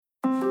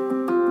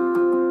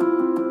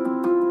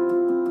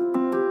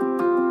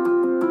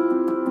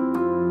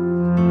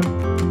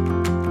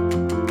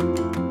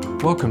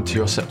Welcome to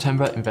your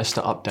September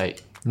Investor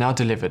Update, now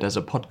delivered as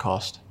a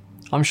podcast.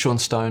 I'm Sean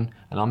Stone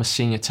and I'm a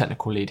Senior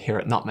Technical Lead here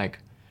at Nutmeg.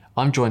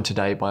 I'm joined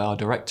today by our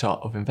Director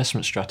of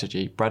Investment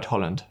Strategy, Brad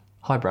Holland.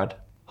 Hi Brad.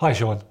 Hi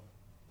Sean.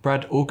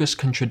 Brad, August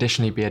can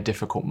traditionally be a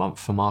difficult month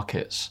for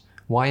markets.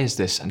 Why is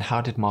this and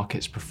how did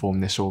markets perform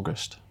this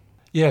August?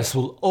 Yes,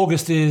 well,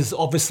 August is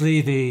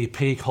obviously the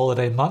peak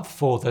holiday month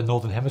for the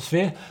Northern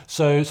Hemisphere,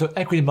 so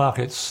equity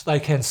markets, they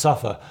can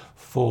suffer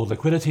for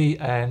liquidity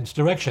and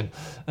direction.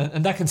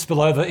 And that can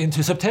spill over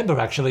into September,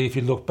 actually, if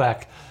you look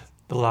back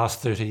the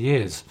last 30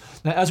 years.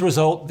 Now, as a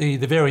result, the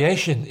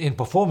variation in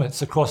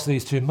performance across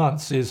these 2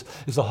 months is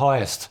the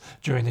highest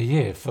during the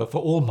year for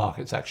all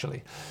markets,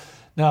 actually.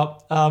 Now,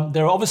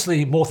 there are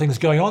obviously more things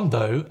going on,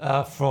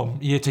 though, from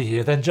year to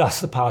year than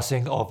just the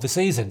passing of the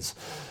seasons.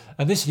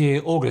 And this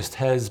year, August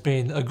has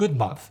been a good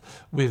month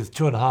with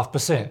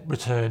 2.5%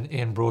 return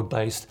in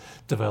broad-based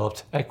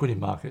developed equity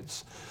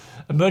markets.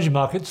 Emerging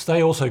markets,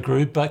 they also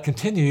grew but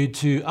continued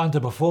to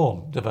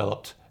underperform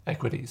developed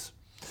equities.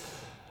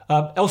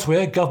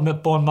 Elsewhere,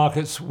 government bond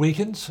markets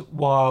weakened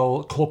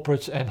while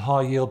corporate and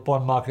high-yield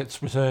bond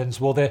markets returns,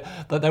 well,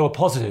 they were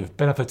positive,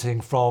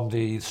 benefiting from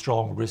the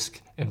strong risk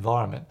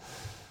environment.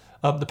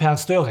 The pound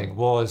sterling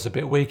was a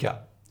bit weaker.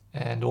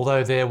 And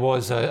although there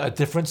was a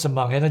difference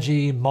among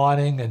energy,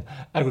 mining and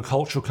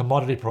agricultural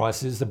commodity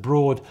prices, the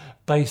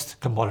broad-based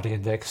commodity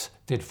index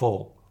did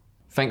fall.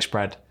 Thanks,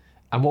 Brad.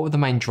 And what were the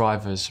main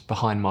drivers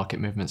behind market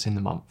movements in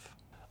the month?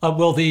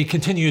 Well, the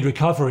continued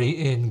recovery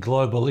in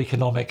global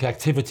economic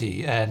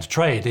activity and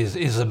trade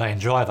is the main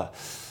driver.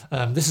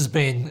 This has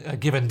been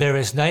given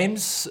various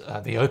names,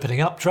 the opening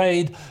up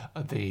trade,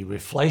 the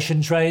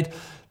reflation trade,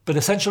 but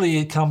essentially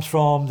it comes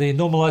from the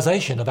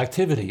normalisation of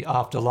activity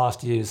after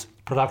last year's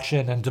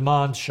production and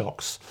demand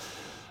shocks.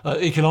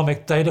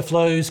 Economic data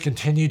flows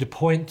continue to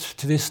point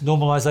to this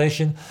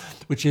normalisation,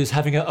 which is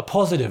having a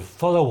positive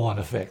follow-on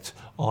effect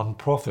on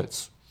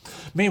profits.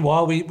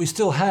 Meanwhile, we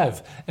still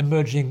have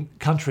emerging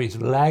countries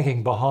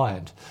lagging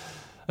behind.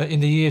 In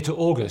the year to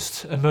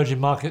August, emerging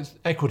market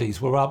equities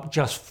were up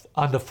just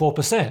under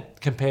 4%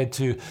 compared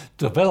to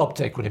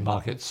developed equity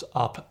markets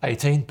up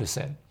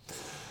 18%.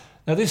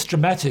 Now, this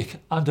dramatic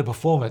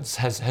underperformance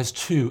has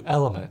two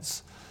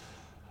elements.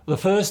 The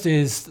first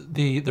is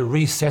the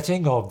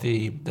resetting of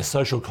the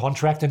social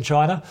contract in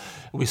China.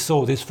 We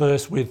saw this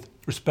first with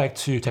respect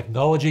to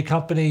technology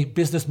company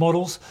business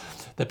models.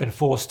 They've been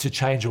forced to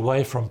change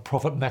away from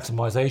profit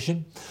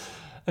maximization.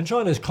 And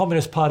China's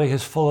Communist Party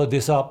has followed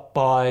this up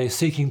by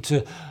seeking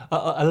to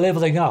a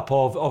leveling up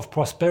of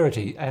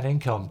prosperity and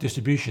income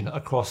distribution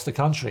across the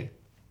country.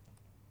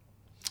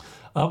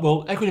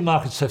 Well, equity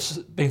markets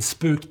have been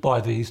spooked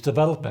by these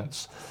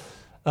developments.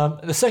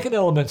 The second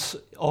element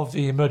of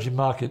the emerging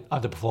market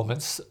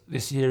underperformance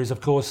this year is,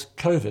 of course,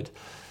 COVID.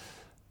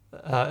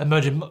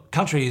 Emerging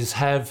countries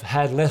have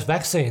had less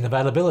vaccine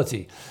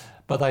availability,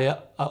 but they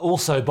are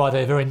also, by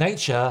their very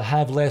nature,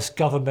 have less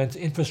government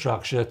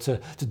infrastructure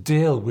to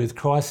deal with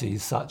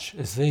crises such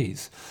as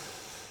these.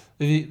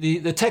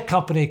 The tech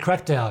company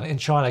crackdown in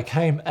China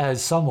came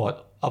as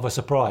somewhat of a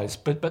surprise,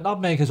 but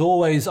Nutmeg has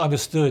always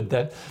understood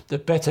that the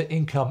better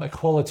income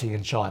equality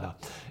in China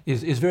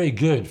is very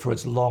good for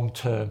its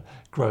long-term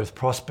growth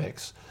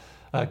prospects,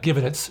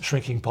 given its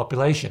shrinking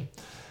population.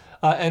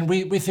 And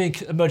we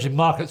think emerging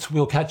markets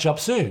will catch up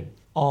soon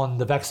on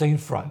the vaccine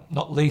front,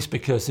 not least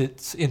because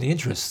it's in the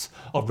interests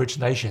of rich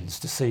nations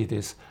to see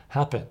this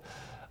happen.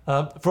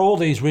 For all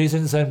these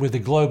reasons, and with the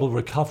global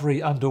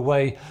recovery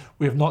underway,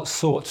 we have not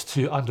sought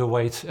to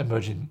underweight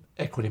emerging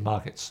equity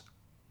markets.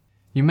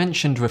 You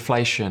mentioned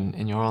reflation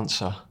in your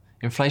answer.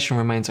 Inflation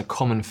remains a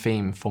common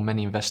theme for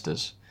many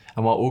investors,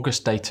 and while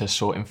August data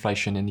saw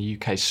inflation in the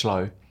UK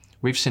slow,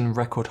 we've seen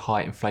record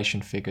high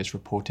inflation figures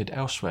reported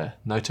elsewhere,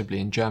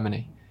 notably in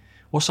Germany.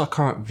 What's our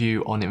current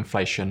view on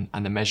inflation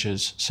and the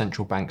measures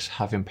central banks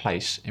have in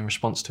place in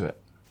response to it?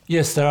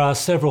 Yes, there are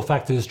several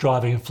factors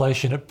driving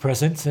inflation at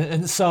present,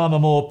 and some are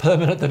more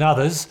permanent than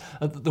others.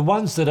 The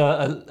ones that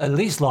are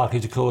least likely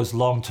to cause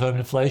long-term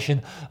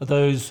inflation are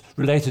those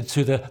related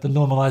to the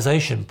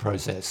normalisation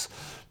process.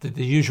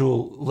 The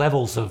usual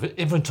levels of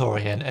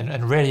inventory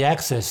and ready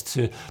access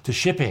to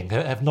shipping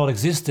have not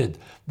existed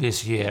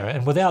this year.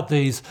 And without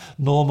these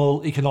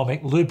normal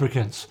economic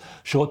lubricants,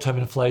 short-term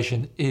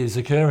inflation is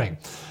occurring.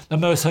 Now,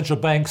 most central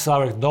banks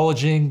are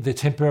acknowledging the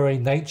temporary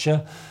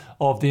nature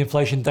of the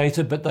inflation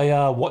data, but they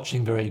are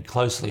watching very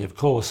closely, of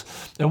course.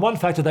 And one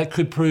factor that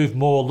could prove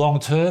more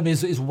long-term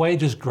is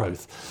wages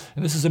growth.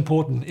 And this is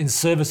important in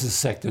services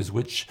sectors,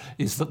 which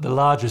is the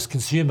largest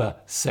consumer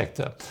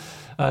sector.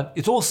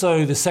 It's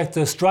also the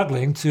sector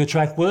struggling to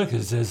attract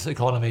workers as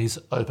economies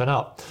open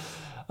up.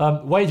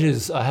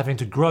 Wages are having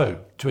to grow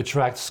to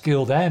attract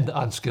skilled and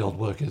unskilled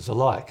workers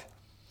alike.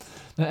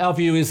 Now, our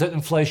view is that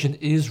inflation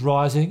is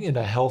rising in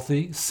a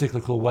healthy,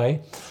 cyclical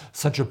way.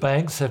 Central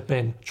banks have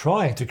been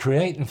trying to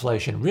create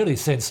inflation really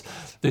since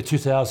the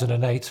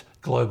 2008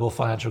 global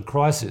financial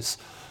crisis.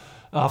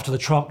 After the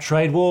Trump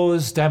trade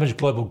wars damaged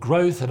global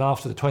growth and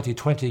after the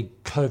 2020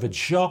 COVID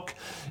shock,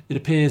 it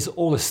appears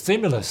all the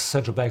stimulus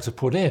central banks have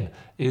put in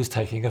is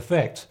taking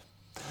effect.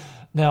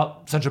 Now,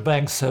 central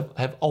banks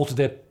have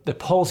altered their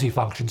policy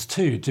functions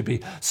too to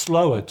be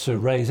slower to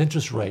raise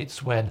interest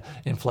rates when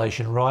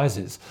inflation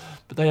rises.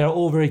 But they are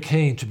all very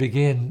keen to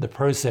begin the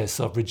process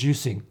of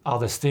reducing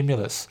other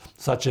stimulus,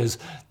 such as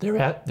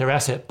their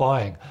asset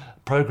buying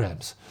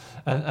programs.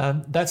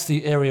 And that's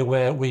the area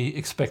where we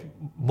expect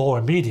more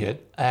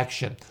immediate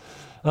action.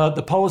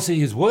 The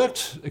policy has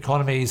worked,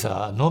 economies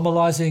are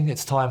normalising,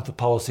 it's time for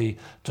policy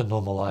to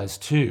normalise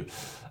too.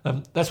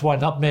 That's why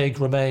Nutmeg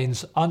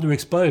remains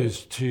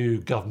underexposed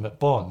to government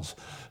bonds,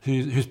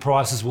 whose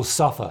prices will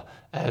suffer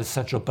as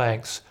central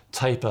banks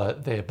taper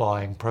their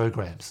buying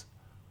programs.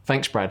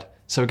 Thanks, Brad.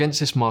 So against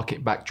this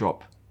market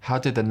backdrop, how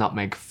did the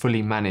Nutmeg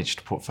fully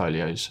managed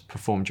portfolios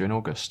perform during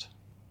August?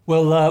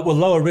 Well,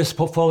 lower risk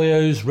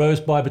portfolios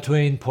rose by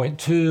between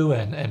 0.2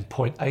 and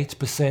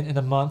 0.8% in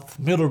a month.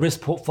 Middle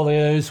risk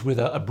portfolios with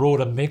a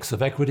broader mix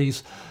of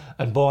equities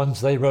and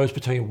bonds, they rose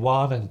between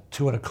 1 and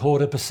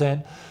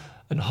 2.25%.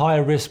 And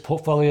higher risk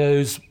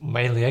portfolios,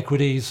 mainly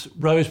equities,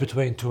 rose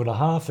between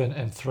 2.5%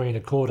 and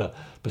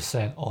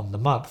 3.25% on the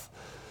month.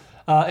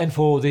 And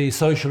for the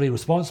socially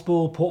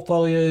responsible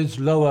portfolios,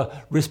 lower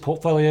risk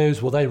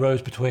portfolios, well, they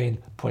rose between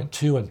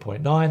 0.2 and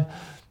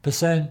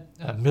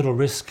 0.9%. Middle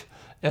risk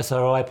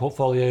SRI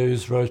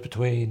portfolios rose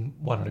between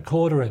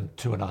 1.25% and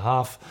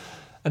 2.5%.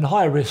 And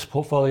higher risk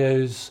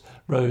portfolios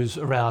rose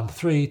around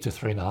 3 to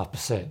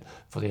 3.5%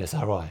 for the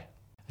SRI.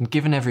 And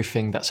given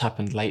everything that's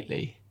happened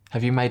lately,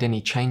 have you made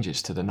any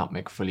changes to the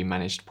Nutmeg fully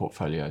managed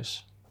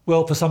portfolios?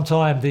 Well, for some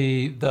time,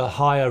 the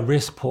higher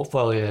risk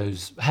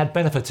portfolios had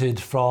benefited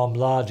from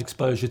large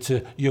exposure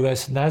to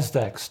US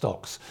NASDAQ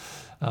stocks.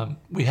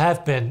 We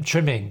have been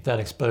trimming that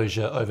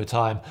exposure over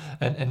time,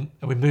 and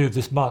we moved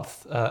this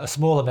month a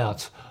small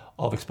amount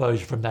of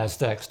exposure from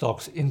NASDAQ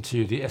stocks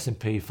into the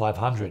S&P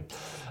 500,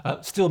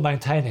 still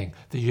maintaining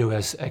the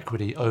US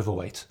equity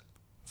overweight.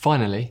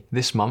 Finally,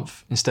 this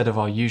month, instead of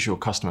our usual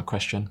customer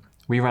question,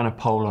 we ran a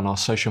poll on our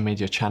social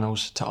media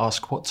channels to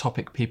ask what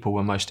topic people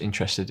were most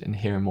interested in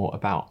hearing more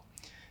about.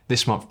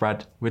 This month,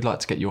 Brad, we'd like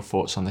to get your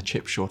thoughts on the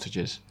chip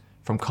shortages.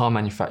 From car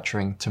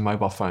manufacturing to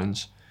mobile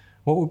phones,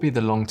 what will be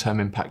the long-term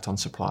impact on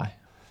supply?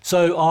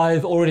 So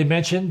I've already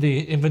mentioned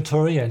the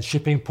inventory and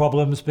shipping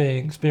problems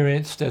being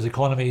experienced as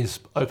economies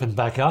open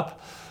back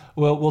up.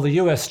 Well, the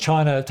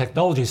US-China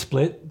technology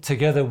split,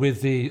 together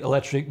with the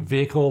electric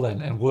vehicle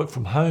and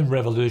work-from-home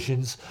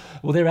revolutions,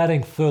 well, they're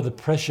adding further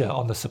pressure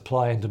on the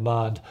supply and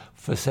demand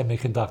for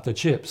semiconductor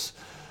chips.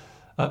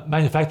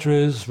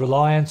 Manufacturers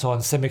reliant on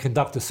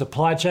semiconductor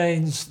supply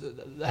chains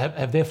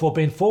have therefore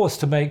been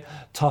forced to make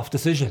tough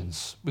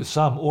decisions, with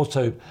some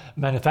auto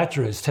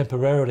manufacturers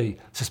temporarily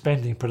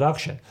suspending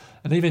production,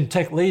 and even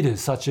tech leaders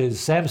such as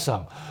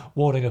Samsung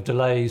warning of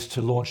delays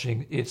to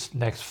launching its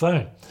next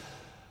phone.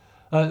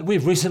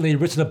 We've recently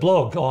written a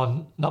blog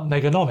on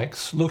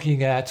Nutmegonomics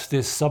looking at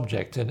this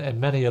subject and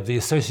many of the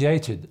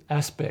associated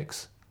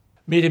aspects.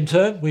 Medium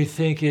term, we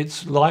think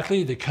it's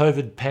likely the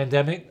COVID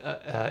pandemic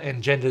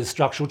engenders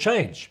structural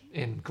change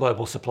in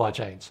global supply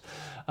chains.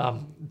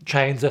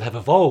 Chains that have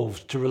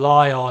evolved to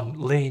rely on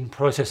lean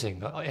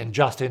processing and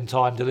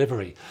just-in-time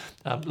delivery,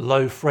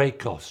 low freight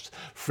costs,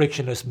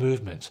 frictionless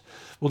movement.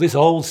 Well, this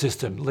old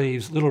system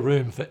leaves little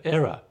room for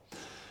error.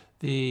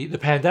 The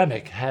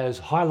pandemic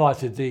has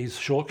highlighted these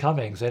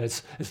shortcomings, and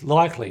it's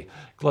likely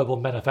global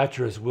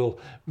manufacturers will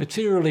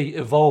materially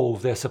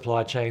evolve their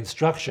supply chain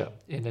structure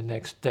in the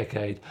next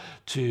decade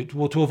to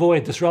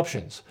avoid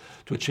disruptions,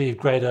 to achieve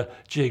greater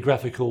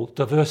geographical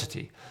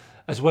diversity,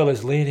 as well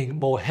as leaning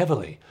more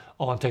heavily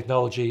on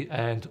technology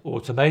and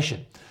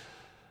automation.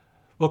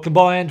 Well,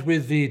 combined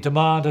with the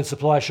demand and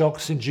supply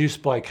shocks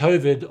induced by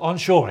COVID,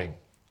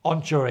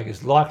 onshoring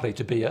is likely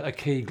to be a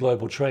key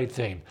global trade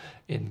theme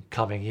in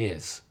coming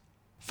years.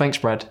 Thanks,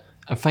 Brad,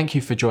 and thank you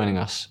for joining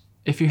us.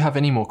 If you have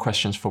any more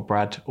questions for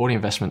Brad or the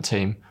investment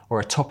team, or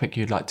a topic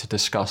you'd like to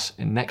discuss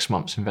in next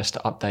month's investor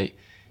update,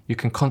 you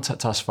can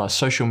contact us via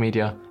social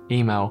media,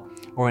 email,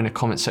 or in the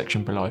comment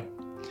section below.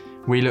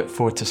 We look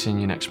forward to seeing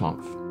you next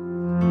month.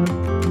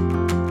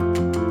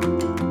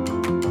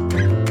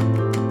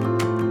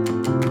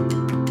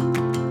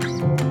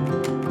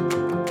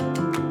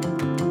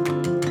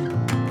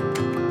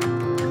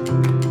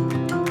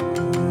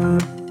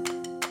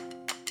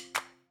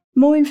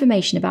 More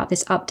information about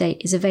this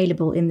update is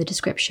available in the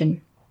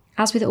description.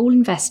 As with all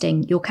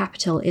investing, your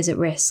capital is at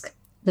risk.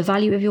 The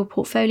value of your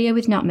portfolio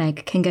with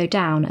Nutmeg can go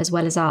down as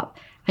well as up,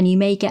 and you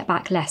may get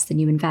back less than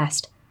you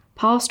invest.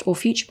 Past or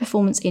future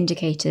performance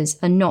indicators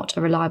are not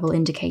a reliable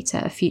indicator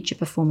of future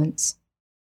performance.